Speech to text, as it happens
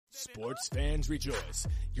Sports fans rejoice.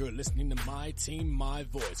 You're listening to My Team, My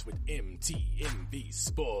Voice with MTMV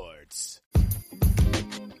Sports.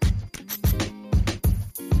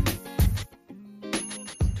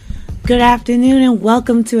 Good afternoon and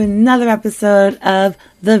welcome to another episode of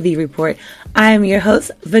The V Report. I am your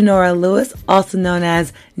host, Venora Lewis, also known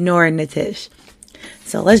as Nora Natish.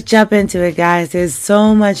 So let's jump into it, guys. There's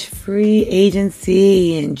so much free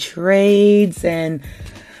agency and trades and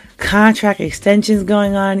contract extensions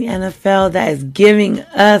going on in the NFL that is giving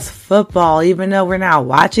us football, even though we're not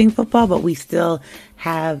watching football, but we still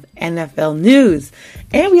have NFL news.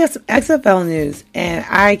 And we have some XFL news, and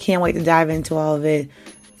I can't wait to dive into all of it.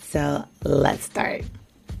 So let's start.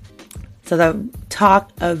 So the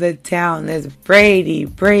talk of the town is Brady.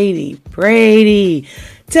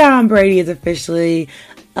 Tom Brady is officially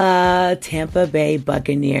a Tampa Bay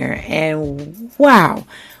Buccaneer. And wow,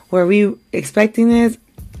 were we expecting this?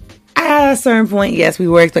 At a certain point, yes, we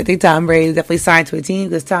were expecting Tom Brady to definitely sign to a team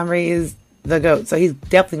because Tom Brady is the GOAT. So he's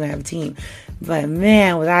definitely going to have a team. But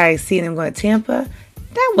man, was I seeing him going to Tampa?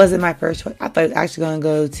 That wasn't my first choice. I thought he was actually going to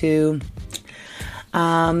go to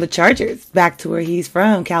the Chargers, back to where he's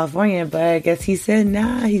from, California. But I guess he said,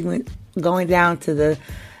 nah, he went going down to the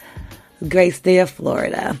great state of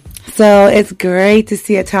Florida. So it's great to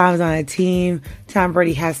see Tom's on a team. Tom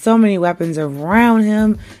Brady has so many weapons around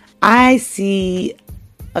him. I see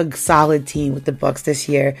a solid team with the Bucs this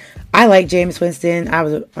year. I like Jameis Winston.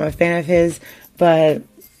 I'm a fan of his, but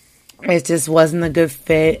it just wasn't a good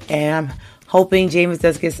fit. And I'm hoping Jameis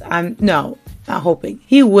does get. Not hoping.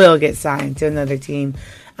 He will get signed to another team.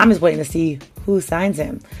 I'm just waiting to see who signs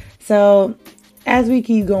him. So as we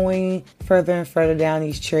keep going further and further down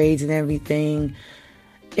these trades and everything,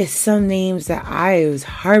 it's some names that I was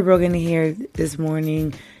heartbroken to hear this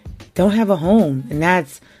morning don't have a home, and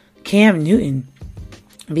that's Cam Newton.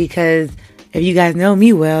 Because if you guys know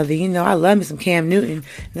me well, then you know I love me some Cam Newton.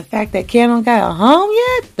 And the fact that Cam don't got a home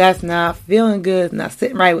yet, that's not feeling good, not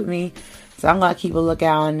sitting right with me. So I'm going to keep a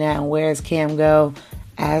lookout on that and where does Cam go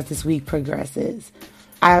as this week progresses.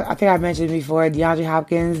 I think I mentioned before DeAndre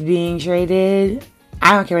Hopkins being traded.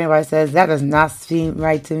 I don't care what anybody says. That does not seem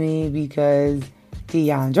right to me because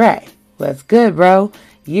DeAndre, what's good, bro?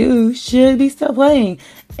 You should be still playing.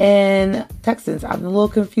 And Texans, I'm a little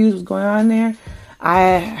confused what's going on there.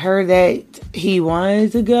 I heard that he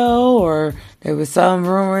wanted to go, or there was some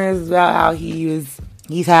rumors about how he's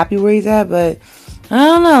happy where he's at, but I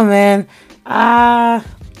don't know, man. I'm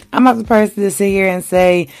not the person to sit here and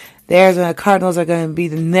say the Arizona Cardinals are going to be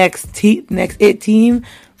the next it team,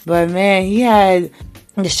 but man, he had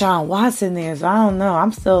Deshaun Watson there, so I don't know.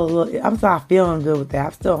 I'm not feeling good with that. I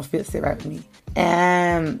still don't feel sit right with me.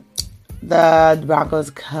 And the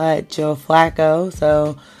Broncos cut Joe Flacco,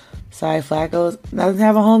 so sorry, Flacco doesn't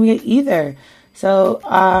have a home yet either. So,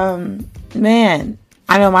 man,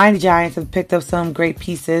 I know my Giants have picked up some great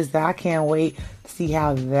pieces that I can't wait to see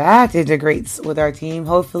how that integrates with our team.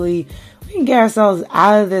 Hopefully, we can get ourselves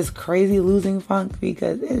out of this crazy losing funk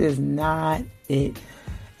because it is not it.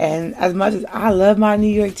 And as much as I love my New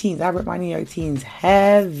York teams, I rip my New York teams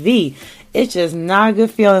heavy. It's just not a good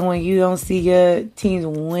feeling when you don't see your teams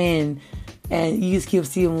win and you just keep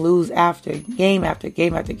seeing them lose after game after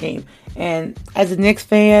game after game. And as a Knicks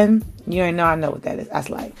fan, you already know I know what that is. That's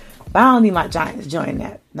like, but I don't need my Giants joining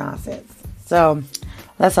that nonsense. So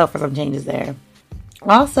let's hope for some changes there.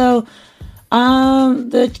 Also,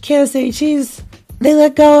 the Kansas City Chiefs, they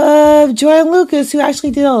let go of Jordan Lucas, who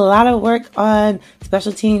actually did a lot of work on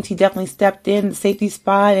special teams. He definitely stepped in the safety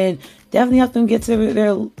spot and definitely helped them get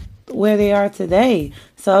to where they are today.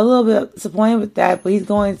 So a little bit disappointed with that, but he's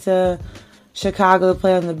going to Chicago to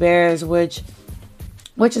play on the Bears, which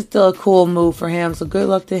is still a cool move for him. So good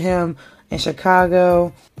luck to him in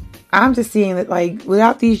Chicago. I'm just seeing that, like,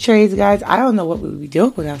 without these trades, guys, I don't know what we would be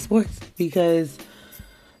doing without sports. Because,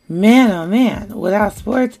 man, oh man, without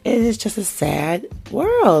sports, it is just a sad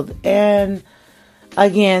world. And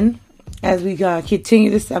again, as we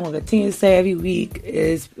continue this, I'm going to continue to say every week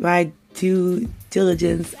is my due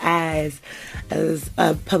diligence as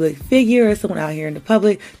a public figure or someone out here in the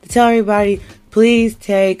public to tell everybody, please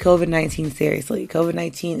take COVID-19 seriously.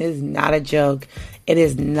 COVID-19 is not a joke. It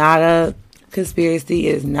is not a conspiracy.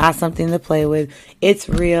 It is not something to play with. It's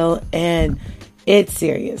real and it's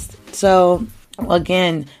serious. So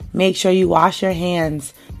again, make sure you wash your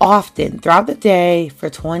hands often throughout the day for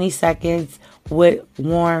 20 seconds with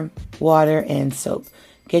warm water and soap.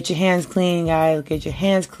 Get your hands clean, guys. Get your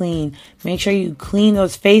hands clean. Make sure you clean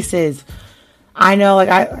those faces. I know, like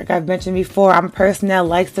I've mentioned before, I'm a person that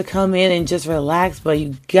likes to come in and just relax, but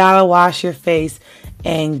you gotta wash your face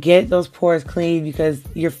and get those pores clean because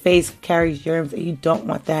your face carries germs and you don't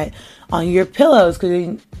want that on your pillows.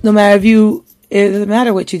 Because no matter it doesn't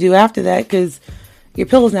matter what you do after that because your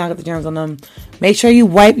pillows now got the germs on them. Make sure you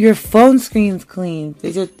wipe your phone screens clean.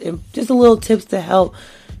 These are just a little tips to help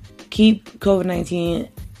keep COVID-19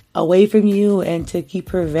 away from you and to keep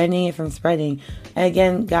preventing it from spreading. And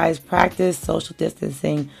again, guys, practice social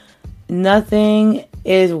distancing. Nothing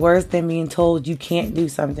is worse than being told you can't do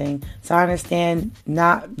something. So I understand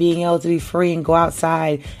not being able to be free and go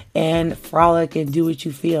outside and frolic and do what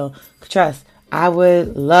you feel. Trust, I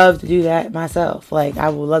would love to do that myself. Like, I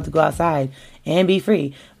would love to go outside and be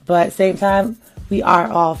free. But at the same time, we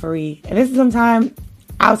are all free. And this is some time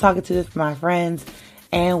I was talking to this with my friends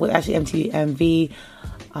and with actually MTMV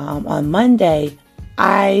on Monday.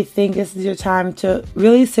 I think this is your time to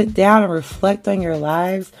really sit down and reflect on your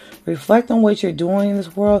lives, reflect on what you're doing in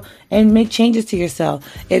this world, and make changes to yourself.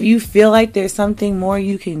 If you feel like there's something more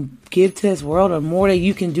you can give to this world or more that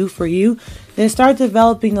you can do for you, then start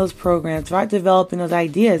developing those programs, start developing those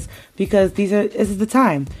ideas, because this is the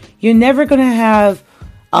time. You're never going to have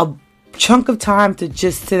a chunk of time to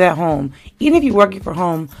just sit at home. Even if you're working from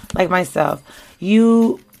home, like myself,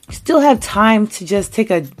 you still have time to just take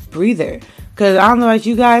a breather. Because I don't know about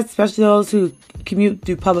you guys, especially those who commute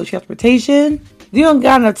through public transportation, you don't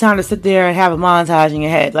got enough time to sit there and have a montage in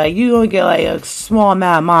your head. Like, you only get like a small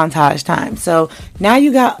amount of montage time. So now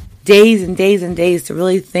you got days and days and days to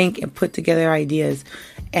really think and put together ideas.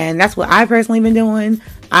 And that's what I've personally been doing.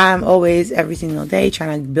 I'm always, every single day,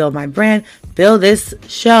 trying to build my brand, build this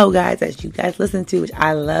show, guys, that you guys listen to, which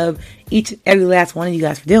I love each and every last one of you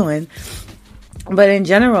guys for doing. But in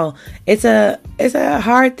general, it's a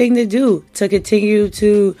hard thing to do, to continue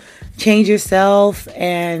to change yourself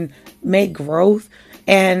and make growth.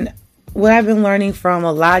 And what I've been learning from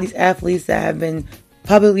a lot of these athletes that have been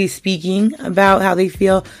publicly speaking about how they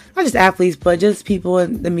feel, not just athletes, but just people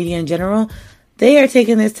in the media in general, they are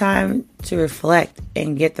taking this time to reflect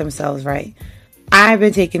and get themselves right. I've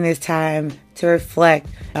been taking this time to reflect,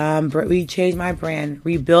 rechange my brand,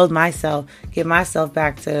 rebuild myself, get myself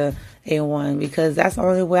back to A1, because that's the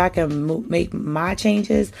only way I can make my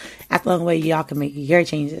changes. That's the only way y'all can make your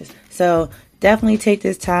changes. So definitely take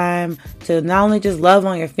this time to not only just love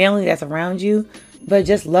on your family that's around you, but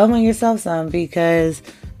just love on yourself some, because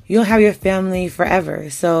you don't have your family forever.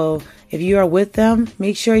 So if you are with them,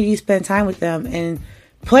 make sure you spend time with them and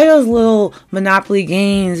play those little Monopoly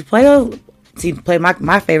games. Play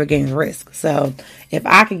my favorite game is Risk. So if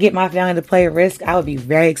I could get my family to play Risk, I would be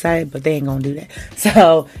very excited, but they ain't gonna do that.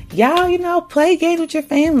 So y'all, play games with your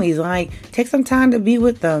families. Like, take some time to be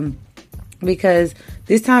with them, because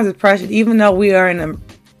these times of pressure, even though we are in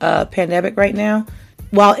a pandemic right now,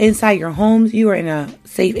 while inside your homes, you are in a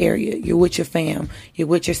safe area. You're with your fam.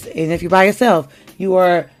 And if you're by yourself, you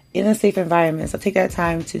are in a safe environment. So take that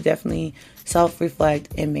time to definitely self-reflect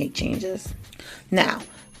and make changes. Now,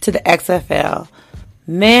 to the XFL.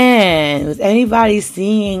 Man, was anybody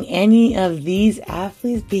seeing any of these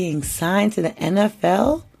athletes being signed to the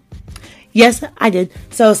NFL? Yes, I did.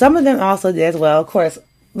 So some of them also did as well. Of course,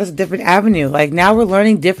 there's a different avenue. Like, now we're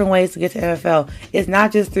learning different ways to get to NFL. It's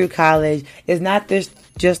not just through college. It's not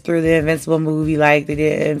just through the Invincible movie like they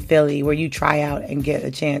did in Philly, where you try out and get a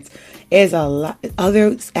chance. It's a lot of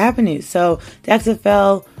other avenues. So the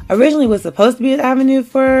XFL originally was supposed to be an avenue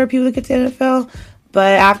for people to get to the NFL,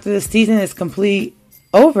 but after the season is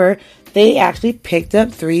over, they actually picked up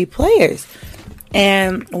 3 players.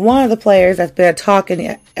 And one of the players that's been a talk in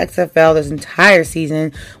the XFL this entire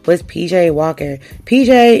season was PJ Walker.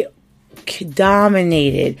 PJ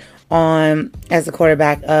dominated as the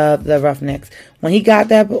quarterback of the Roughnecks. When he got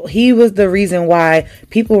that, he was the reason why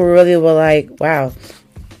people really were like, wow,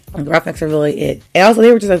 the Roughnecks are really it. And also,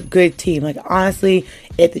 they were just a good team. Like, honestly,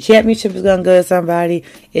 if the championship is going to go to somebody,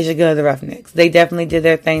 it should go to the Roughnecks. They definitely did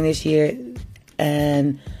their thing this year.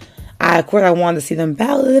 And of course, I wanted to see them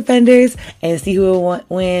battle the Defenders and see who will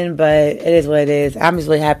win. But it is what it is. I'm just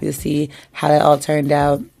really happy to see how that all turned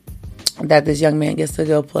out. That this young man gets to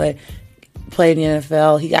go play in the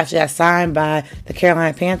NFL. He actually got signed by the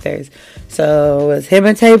Carolina Panthers. So it was him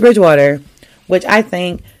and Teddy Bridgewater, which I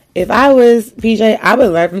think, if I was PJ, I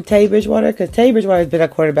would learn from Teddy Bridgewater, because Teddy Bridgewater has been a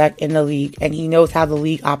quarterback in the league, and he knows how the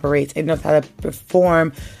league operates and knows how to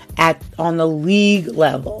perform on the league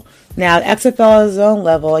level. Now, the XFL is its own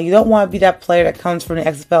level, and you don't want to be that player that comes from the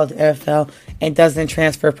XFL to the NFL and doesn't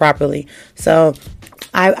transfer properly. So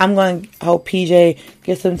I'm going to hope PJ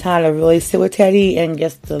gets some time to really sit with Teddy and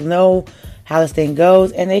gets to know how this thing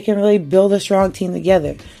goes, and they can really build a strong team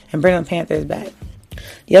together. and bring the Panthers back.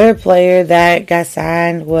 The other player that got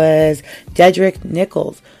signed was Dedrick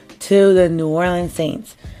Nichols to the New Orleans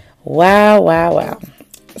Saints. Wow.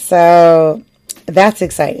 So that's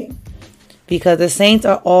exciting because the Saints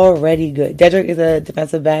are already good. Dedrick is a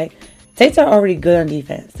defensive back. Saints are already good on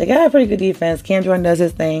defense. They got a pretty good defense. Cam Jordan does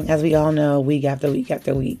his thing, as we all know, week after week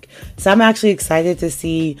after week. So I'm actually excited to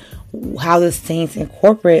see how the Saints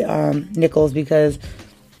incorporate Nichols because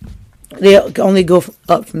they only go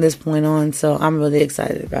up from this point on. So I'm really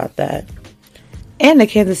excited about that. And the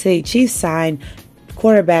Kansas City Chiefs signed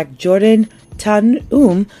quarterback Jordan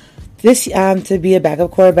Tanum this to be a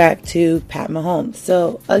backup quarterback to Pat Mahomes.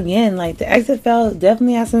 So again, like the XFL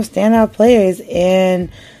definitely has some standout players, and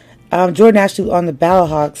Jordan actually on the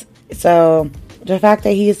Battlehawks. So the fact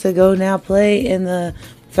that he gets to go now play in the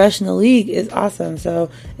professional league is awesome. So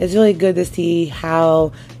it's really good to see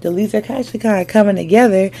how the leagues are actually kind of coming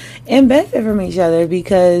together and benefit from each other,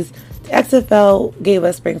 because the XFL gave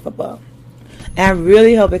us spring football. And I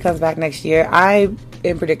really hope it comes back next year. I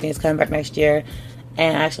am predicting it's coming back next year.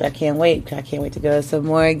 And actually, I can't wait. I can't wait to go to some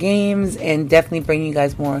more games and definitely bring you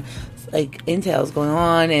guys more like intels going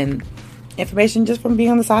on and information just from being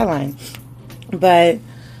on the sideline. But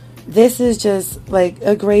this is just like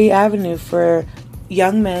a great avenue for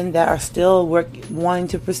young men that are still wanting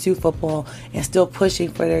to pursue football and still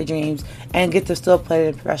pushing for their dreams and get to still play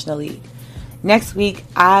in the professional league. Next week,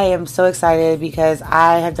 I am so excited because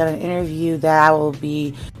I have done an interview that I will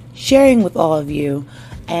be sharing with all of you,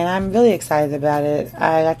 and I'm really excited about it.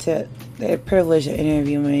 I got the privilege of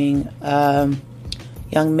interviewing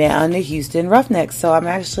young man on the Houston Roughnecks, so I'm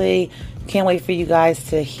actually can't wait for you guys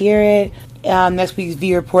to hear it. Next week's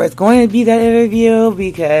V Report is going to be that interview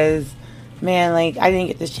because, man, like I didn't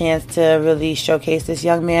get the chance to really showcase this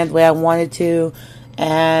young man the way I wanted to,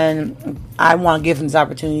 and I want to give him this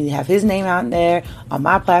opportunity to have his name out there on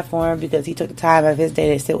my platform because he took the time out of his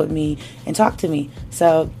day to sit with me and talk to me.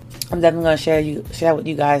 So I'm definitely going to share that with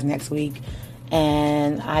you guys next week,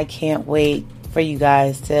 and I can't wait for you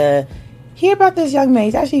guys to hear about this young man.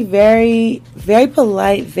 He's actually very, very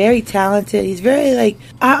polite, very talented. He's very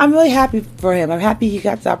I'm really happy for him. I'm happy he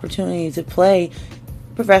got the opportunity to play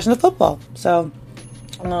professional football. So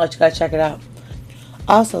I'm going to let you guys check it out.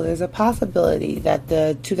 Also, there's a possibility that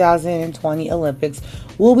the 2020 Olympics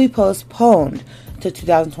will be postponed to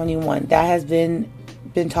 2021. That has been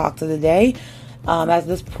talked of today. At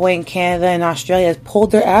this point, Canada and Australia has pulled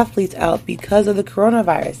their athletes out because of the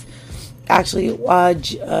coronavirus. Actually,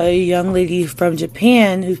 a young lady from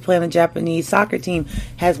Japan who's playing the Japanese soccer team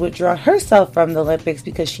has withdrawn herself from the Olympics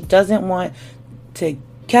because she doesn't want to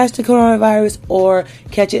catch the coronavirus or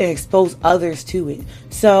catch it and expose others to it.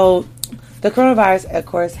 So the coronavirus, of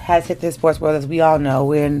course, has hit the sports world, as we all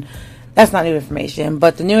know, and that's not new information.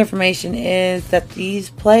 But the new information is that these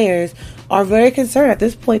players are very concerned. At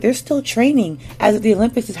this point, they're still training as if the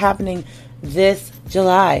Olympics is happening this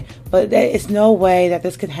July. But there is no way that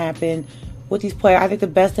this can happen with these players. I think the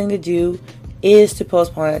best thing to do is to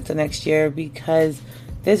postpone it to next year because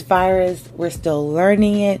this virus, we're still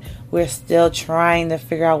learning it. We're still trying to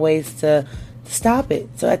figure out ways to stop it.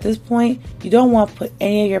 So at this point, you don't want to put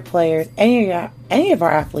any of your players, any of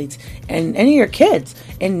our athletes, and any of your kids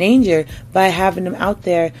in danger by having them out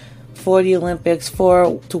there for the Olympics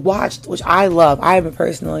to watch, which I love. I am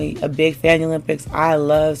personally a big fan of the Olympics. I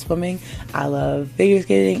love swimming. I love figure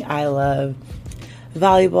skating. I love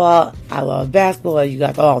volleyball. I love basketball, as you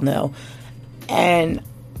guys all know. And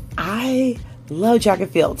I love track and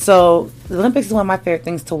field. So the Olympics is one of my favorite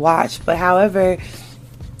things to watch. But however,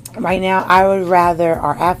 right now, I would rather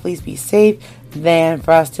our athletes be safe than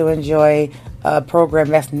for us to enjoy a program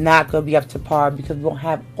that's not going to be up to par because we won't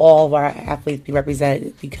have all of our athletes be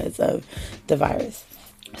represented because of the virus.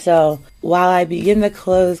 So while I begin to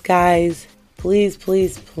close, guys, please,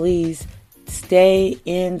 please, please stay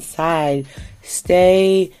inside.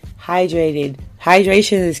 Stay hydrated.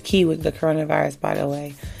 Hydration is key with the coronavirus, by the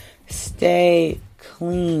way. Stay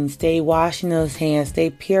clean. Stay washing those hands.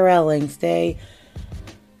 Stay Purelling. Stay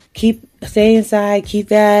inside. Keep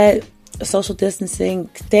that social distancing.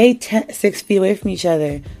 Stay 6 feet away from each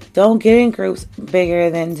other. Don't get in groups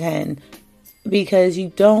bigger than 10 because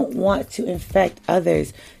you don't want to infect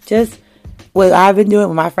others. Just what I've been doing,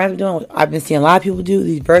 what my friends have been doing, what I've been seeing a lot of people do,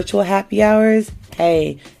 these virtual happy hours.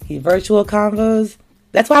 Hey, these virtual combos.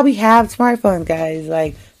 That's why we have smartphones, guys,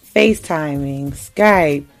 like FaceTiming,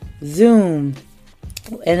 Skype, Zoom,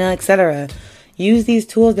 and etc. Use these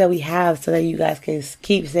tools that we have so that you guys can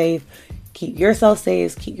keep safe, keep yourself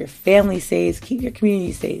safe, keep your family safe, keep your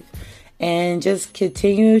community safe, and just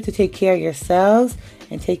continue to take care of yourselves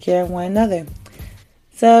and take care of one another.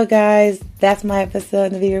 So guys, that's my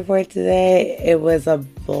episode in the V Report today. It was a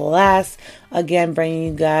blast. Again, bringing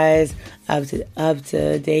you guys up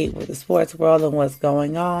to date with the sports world and what's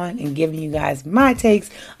going on and giving you guys my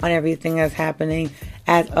takes on everything that's happening.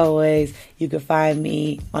 As always, you can find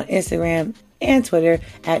me on Instagram and Twitter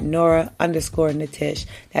at Nora_Natish.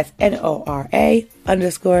 That's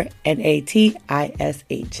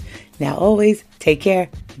NORA_NATISH. Now always, take care.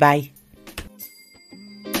 Bye.